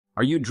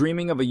Are you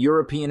dreaming of a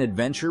European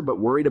adventure but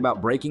worried about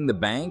breaking the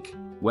bank?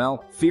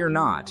 Well, fear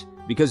not,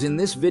 because in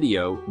this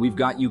video, we've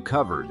got you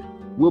covered.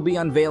 We'll be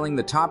unveiling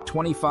the top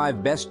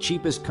 25 best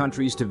cheapest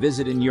countries to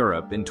visit in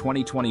Europe in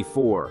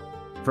 2024.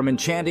 From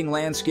enchanting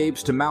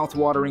landscapes to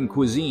mouth-watering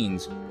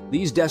cuisines,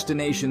 these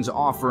destinations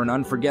offer an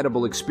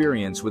unforgettable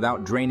experience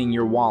without draining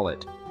your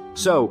wallet.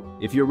 So,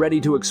 if you're ready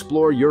to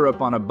explore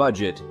Europe on a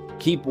budget,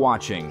 keep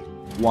watching.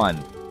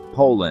 1.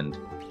 Poland.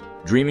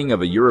 Dreaming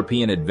of a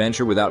European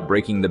adventure without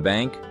breaking the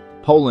bank?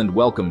 Poland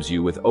welcomes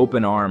you with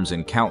open arms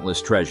and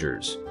countless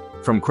treasures.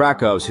 From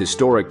Krakow's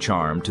historic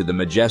charm to the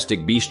majestic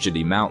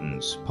Viist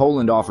Mountains,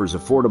 Poland offers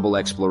affordable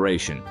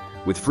exploration.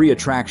 With free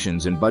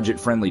attractions and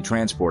budget-friendly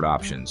transport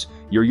options,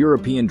 your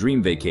European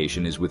dream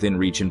vacation is within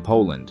reach in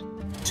Poland.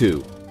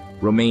 2.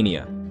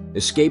 Romania.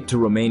 Escape to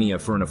Romania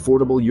for an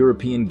affordable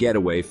European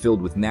getaway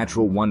filled with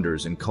natural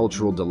wonders and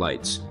cultural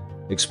delights.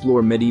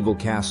 Explore medieval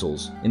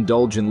castles,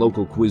 indulge in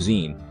local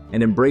cuisine,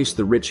 and embrace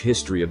the rich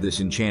history of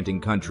this enchanting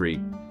country.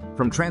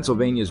 From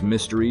Transylvania's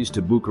mysteries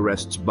to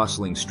Bucharest's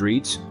bustling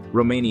streets,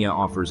 Romania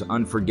offers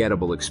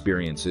unforgettable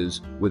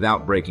experiences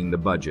without breaking the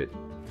budget.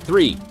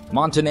 3.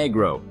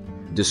 Montenegro.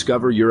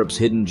 Discover Europe's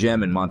hidden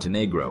gem in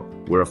Montenegro,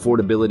 where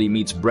affordability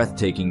meets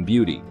breathtaking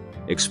beauty.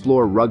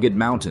 Explore rugged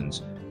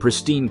mountains,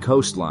 pristine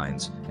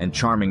coastlines, and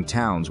charming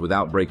towns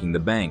without breaking the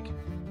bank.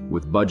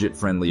 With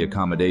budget-friendly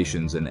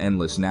accommodations and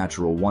endless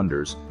natural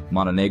wonders,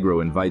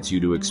 Montenegro invites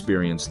you to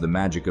experience the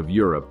magic of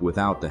Europe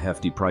without the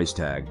hefty price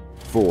tag.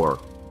 4.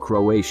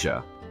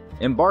 Croatia.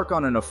 Embark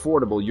on an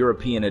affordable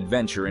European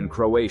adventure in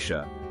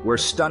Croatia, where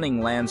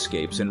stunning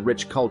landscapes and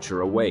rich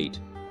culture await.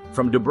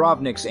 From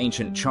Dubrovnik's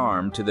ancient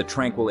charm to the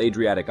tranquil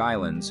Adriatic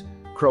islands,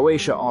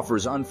 Croatia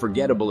offers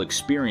unforgettable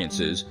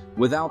experiences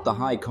without the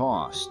high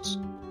costs.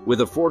 With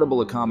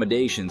affordable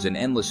accommodations and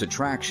endless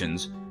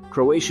attractions,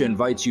 Croatia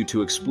invites you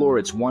to explore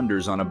its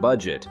wonders on a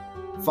budget.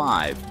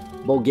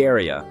 5.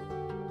 Bulgaria.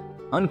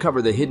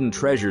 Uncover the hidden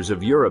treasures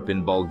of Europe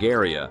in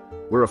Bulgaria,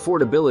 where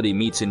affordability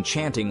meets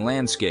enchanting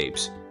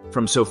landscapes.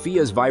 From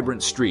Sofia's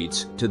vibrant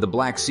streets to the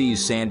Black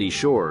Sea's sandy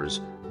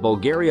shores,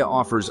 Bulgaria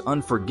offers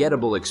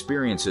unforgettable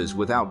experiences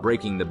without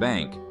breaking the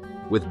bank.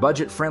 With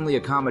budget-friendly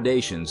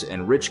accommodations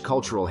and rich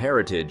cultural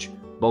heritage,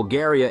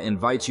 Bulgaria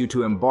invites you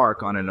to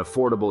embark on an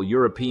affordable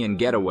European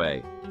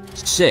getaway.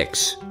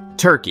 6.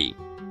 Turkey.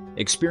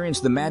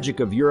 Experience the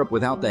magic of Europe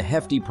without the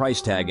hefty price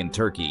tag in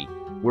Turkey,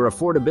 where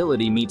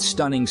affordability meets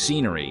stunning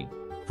scenery.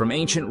 From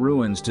ancient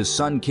ruins to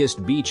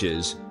sun-kissed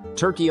beaches,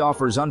 Turkey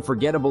offers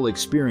unforgettable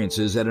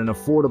experiences at an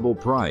affordable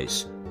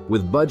price.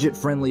 With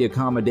budget-friendly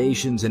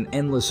accommodations and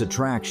endless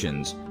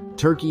attractions,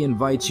 Turkey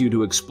invites you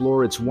to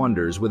explore its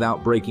wonders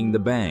without breaking the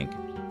bank.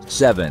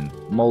 7.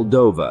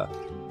 Moldova.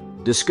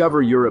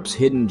 Discover Europe's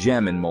hidden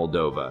gem in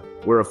Moldova,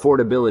 where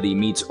affordability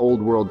meets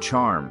old-world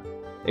charm.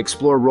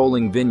 Explore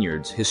rolling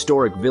vineyards,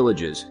 historic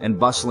villages, and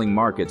bustling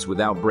markets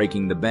without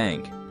breaking the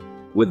bank.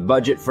 With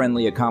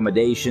budget-friendly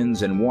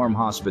accommodations and warm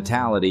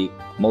hospitality,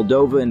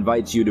 Moldova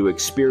invites you to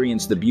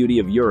experience the beauty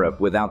of Europe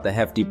without the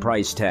hefty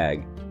price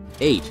tag.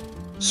 8.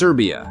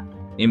 Serbia.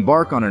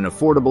 Embark on an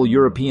affordable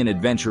European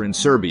adventure in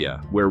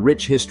Serbia, where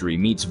rich history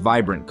meets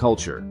vibrant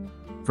culture.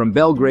 From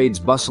Belgrade's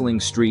bustling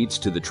streets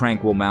to the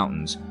tranquil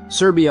mountains,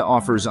 Serbia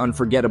offers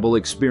unforgettable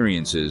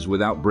experiences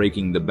without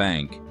breaking the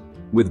bank.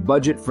 With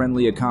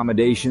budget-friendly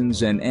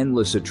accommodations and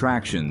endless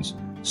attractions,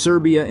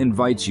 Serbia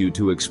invites you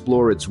to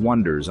explore its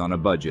wonders on a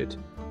budget.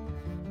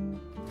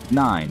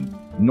 9.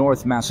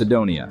 North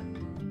Macedonia.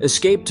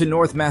 Escape to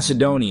North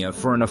Macedonia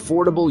for an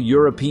affordable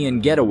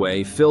European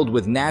getaway filled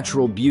with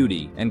natural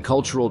beauty and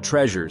cultural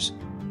treasures.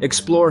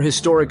 Explore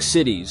historic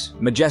cities,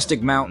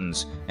 majestic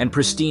mountains, and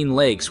pristine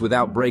lakes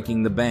without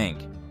breaking the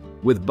bank.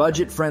 With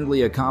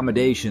budget-friendly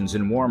accommodations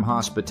and warm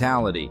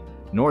hospitality,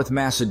 North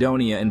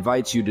Macedonia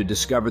invites you to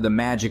discover the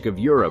magic of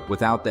Europe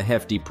without the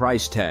hefty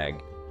price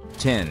tag.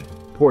 10.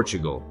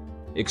 Portugal.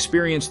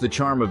 Experience the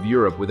charm of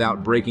Europe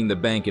without breaking the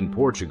bank in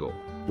Portugal,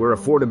 where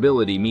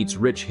affordability meets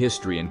rich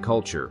history and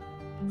culture.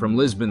 From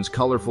Lisbon's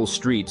colorful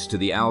streets to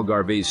the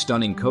Algarve's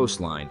stunning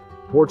coastline,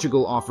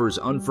 Portugal offers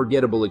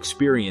unforgettable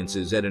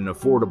experiences at an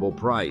affordable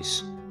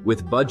price.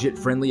 With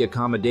budget-friendly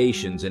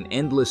accommodations and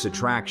endless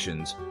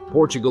attractions,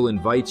 Portugal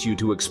invites you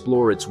to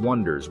explore its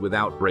wonders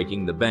without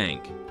breaking the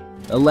bank.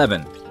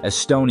 11.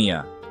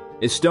 Estonia.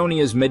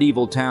 Estonia's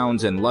medieval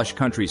towns and lush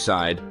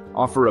countryside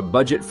offer a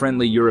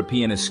budget-friendly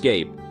European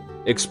escape.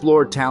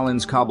 Explore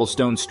Tallinn's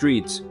cobblestone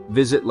streets,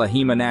 visit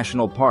Lahima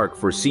National Park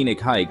for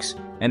scenic hikes,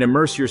 and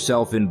immerse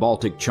yourself in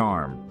Baltic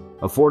charm.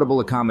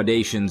 Affordable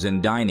accommodations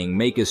and dining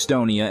make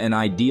Estonia an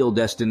ideal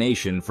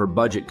destination for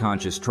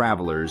budget-conscious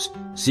travelers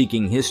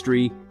seeking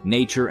history,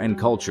 nature, and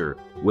culture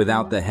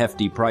without the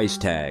hefty price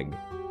tag.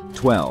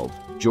 12.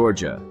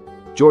 Georgia.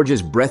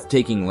 Georgia's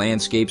breathtaking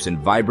landscapes and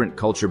vibrant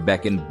culture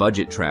beckon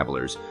budget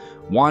travelers.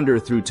 Wander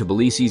through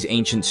Tbilisi's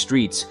ancient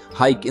streets,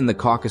 hike in the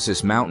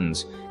Caucasus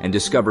Mountains, and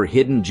discover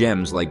hidden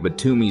gems like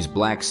Batumi's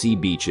Black Sea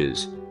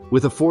beaches.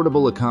 With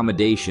affordable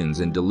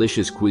accommodations and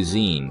delicious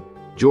cuisine,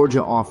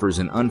 Georgia offers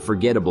an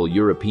unforgettable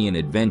European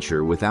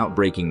adventure without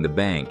breaking the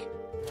bank.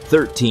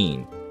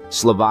 13.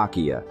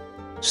 Slovakia.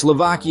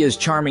 Slovakia's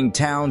charming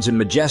towns and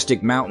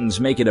majestic mountains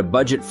make it a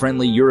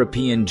budget-friendly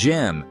European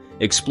gem.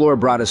 Explore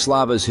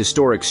Bratislava's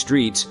historic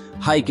streets,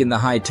 hike in the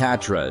high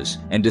Tatras,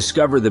 and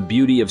discover the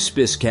beauty of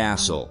Spiš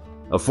Castle.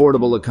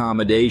 Affordable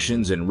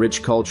accommodations and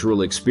rich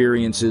cultural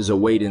experiences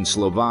await in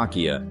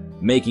Slovakia,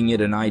 making it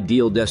an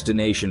ideal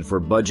destination for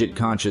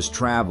budget-conscious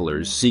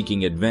travelers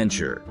seeking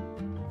adventure.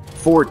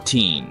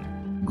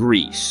 14.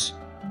 Greece.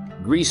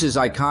 Greece's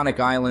iconic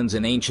islands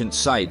and ancient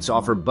sites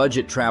offer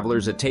budget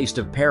travelers a taste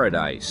of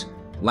paradise.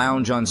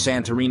 Lounge on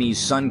Santorini's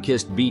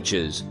sun-kissed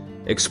beaches,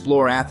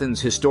 explore Athens'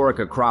 historic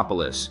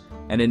Acropolis,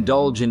 and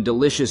indulge in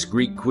delicious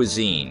Greek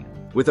cuisine.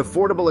 With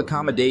affordable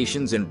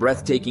accommodations and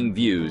breathtaking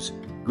views,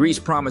 Greece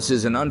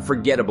promises an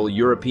unforgettable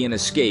European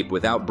escape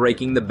without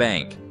breaking the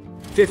bank.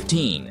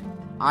 15.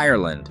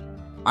 Ireland.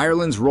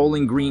 Ireland's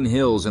rolling green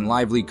hills and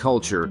lively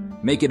culture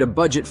make it a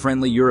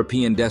budget-friendly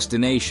European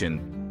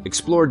destination.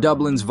 Explore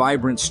Dublin's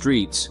vibrant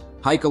streets,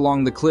 hike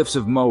along the cliffs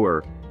of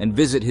Moher, and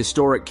visit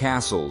historic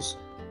castles.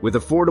 With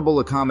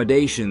affordable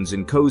accommodations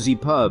and cozy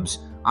pubs,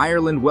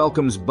 Ireland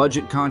welcomes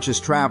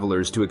budget-conscious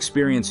travelers to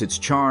experience its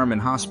charm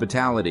and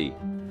hospitality.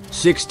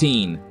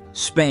 16.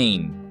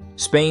 Spain.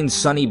 Spain's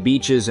sunny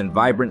beaches and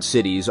vibrant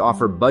cities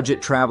offer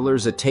budget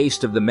travelers a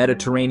taste of the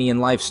Mediterranean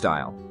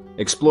lifestyle.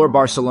 Explore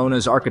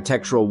Barcelona's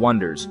architectural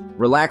wonders,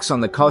 relax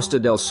on the Costa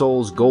del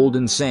Sol's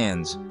golden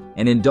sands,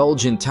 and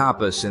indulge in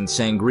tapas and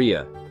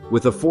sangria.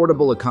 With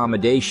affordable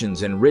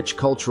accommodations and rich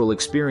cultural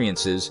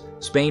experiences,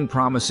 Spain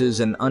promises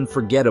an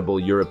unforgettable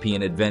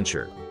European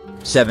adventure.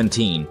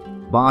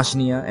 17.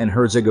 Bosnia and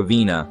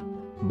Herzegovina.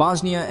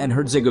 Bosnia and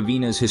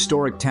Herzegovina's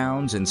historic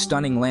towns and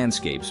stunning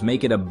landscapes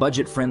make it a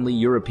budget-friendly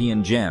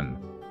European gem.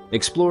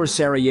 Explore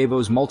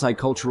Sarajevo's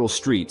multicultural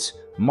streets,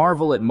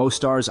 marvel at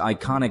Mostar's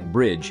iconic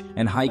bridge,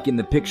 and hike in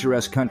the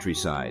picturesque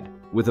countryside.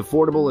 With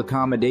affordable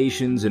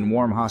accommodations and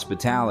warm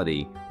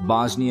hospitality,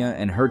 Bosnia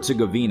and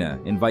Herzegovina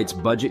invites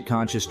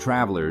budget-conscious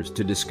travelers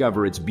to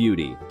discover its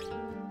beauty.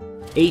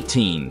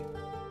 18.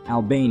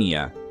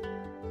 Albania.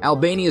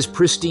 Albania's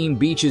pristine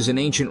beaches and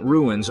ancient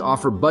ruins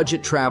offer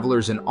budget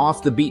travelers an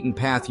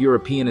off-the-beaten-path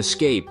European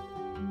escape.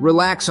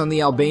 Relax on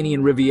the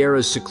Albanian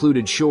Riviera's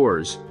secluded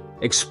shores,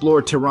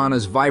 explore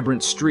Tirana's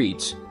vibrant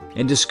streets,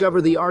 and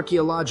discover the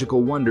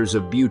archaeological wonders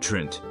of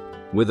Butrint.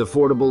 With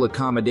affordable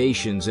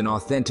accommodations and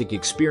authentic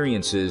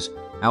experiences,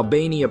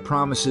 Albania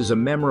promises a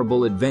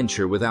memorable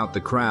adventure without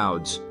the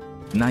crowds.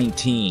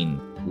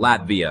 19.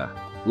 Latvia.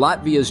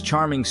 Latvia's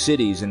charming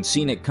cities and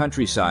scenic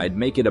countryside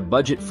make it a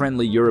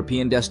budget-friendly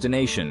European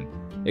destination.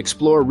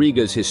 Explore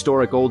Riga's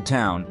historic old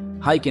town,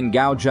 hike in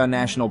Gauja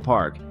National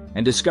Park,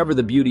 and discover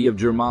the beauty of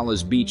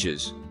Jurmala's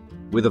beaches.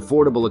 With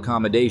affordable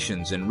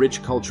accommodations and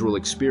rich cultural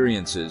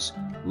experiences,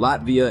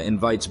 Latvia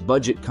invites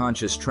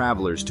budget-conscious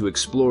travelers to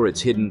explore its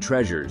hidden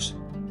treasures.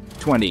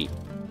 20.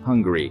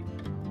 Hungary.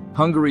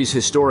 Hungary's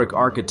historic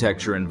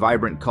architecture and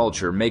vibrant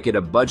culture make it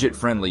a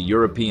budget-friendly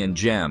European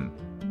gem.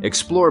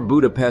 Explore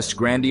Budapest's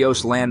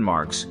grandiose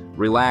landmarks,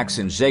 relax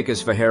in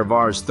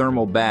Székesfehérvár's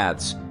thermal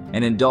baths,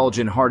 and indulge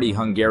in hearty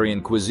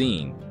Hungarian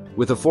cuisine.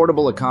 With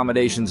affordable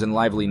accommodations and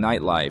lively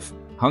nightlife,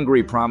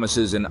 Hungary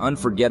promises an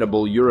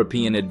unforgettable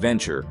European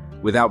adventure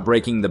without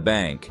breaking the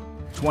bank.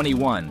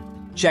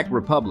 21. Czech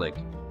Republic.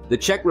 The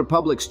Czech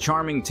Republic's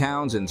charming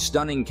towns and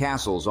stunning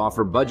castles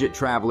offer budget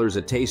travelers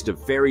a taste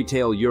of fairy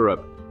tale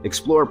Europe.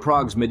 Explore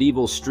Prague's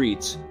medieval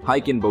streets,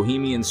 hike in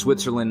Bohemian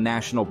Switzerland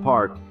National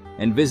Park,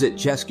 and visit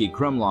Český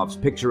Krumlov's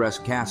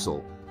picturesque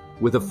castle.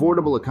 With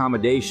affordable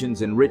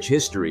accommodations and rich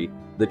history,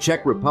 the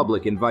Czech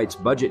Republic invites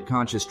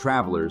budget-conscious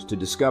travelers to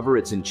discover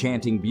its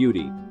enchanting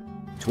beauty.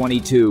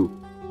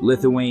 22.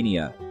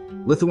 Lithuania.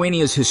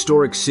 Lithuania's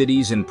historic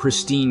cities and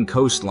pristine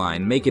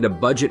coastline make it a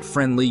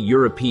budget-friendly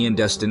European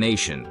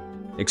destination.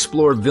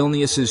 Explore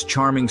Vilnius's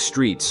charming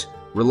streets,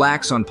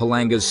 relax on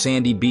Palanga's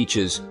sandy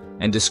beaches,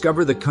 and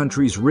discover the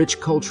country's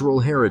rich cultural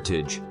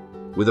heritage.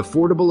 With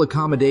affordable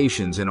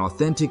accommodations and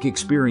authentic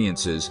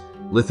experiences,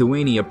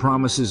 Lithuania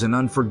promises an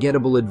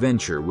unforgettable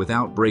adventure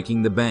without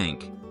breaking the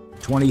bank.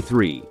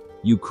 23.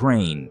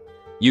 Ukraine.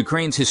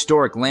 Ukraine's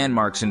historic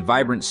landmarks and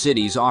vibrant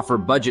cities offer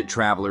budget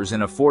travelers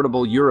an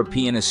affordable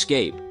European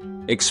escape.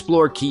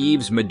 Explore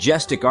Kyiv's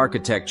majestic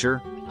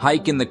architecture,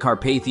 hike in the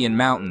Carpathian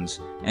Mountains,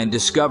 and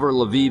discover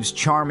Lviv's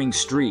charming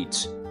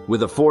streets.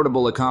 With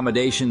affordable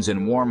accommodations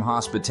and warm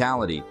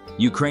hospitality,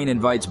 Ukraine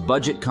invites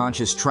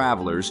budget-conscious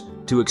travelers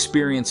to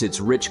experience its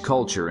rich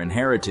culture and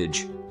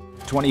heritage.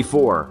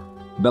 24.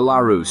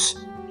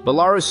 Belarus.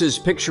 Belarus's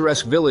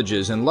picturesque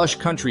villages and lush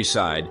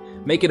countryside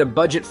make it a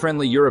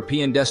budget-friendly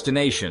European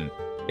destination.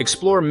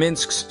 Explore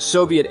Minsk's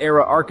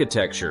Soviet-era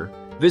architecture,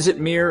 visit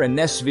Mir and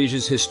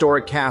Nesvizh's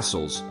historic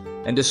castles,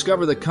 and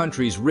discover the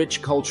country's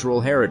rich cultural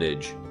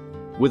heritage.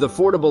 With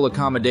affordable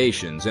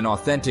accommodations and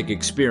authentic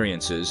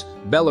experiences,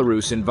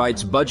 Belarus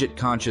invites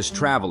budget-conscious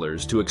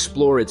travelers to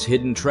explore its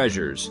hidden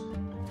treasures.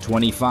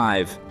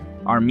 25.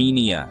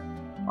 Armenia.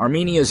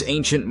 Armenia's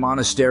ancient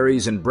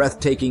monasteries and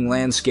breathtaking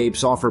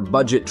landscapes offer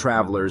budget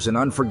travelers an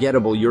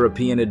unforgettable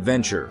European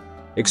adventure.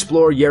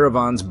 Explore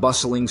Yerevan's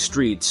bustling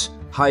streets,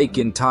 hike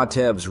in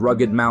Tatev's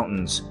rugged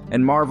mountains,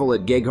 and marvel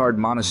at Gegard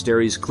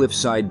Monastery's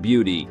cliffside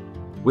beauty.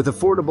 With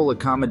affordable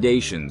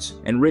accommodations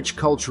and rich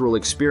cultural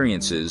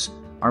experiences,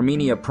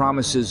 Armenia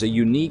promises a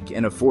unique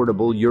and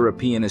affordable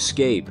European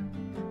escape.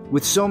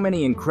 With so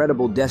many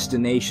incredible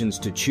destinations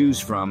to choose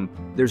from,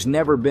 there's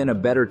never been a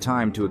better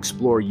time to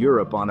explore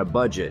Europe on a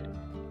budget.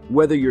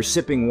 Whether you're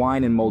sipping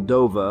wine in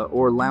Moldova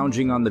or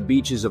lounging on the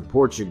beaches of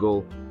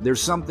Portugal,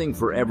 there's something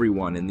for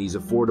everyone in these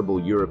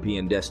affordable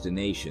European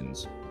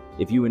destinations.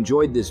 If you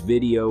enjoyed this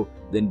video,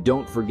 then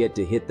don't forget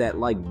to hit that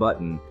like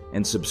button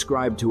and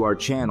subscribe to our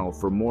channel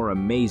for more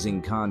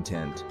amazing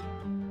content.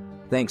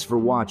 Thanks for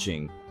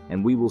watching,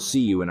 and we will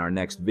see you in our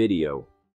next video.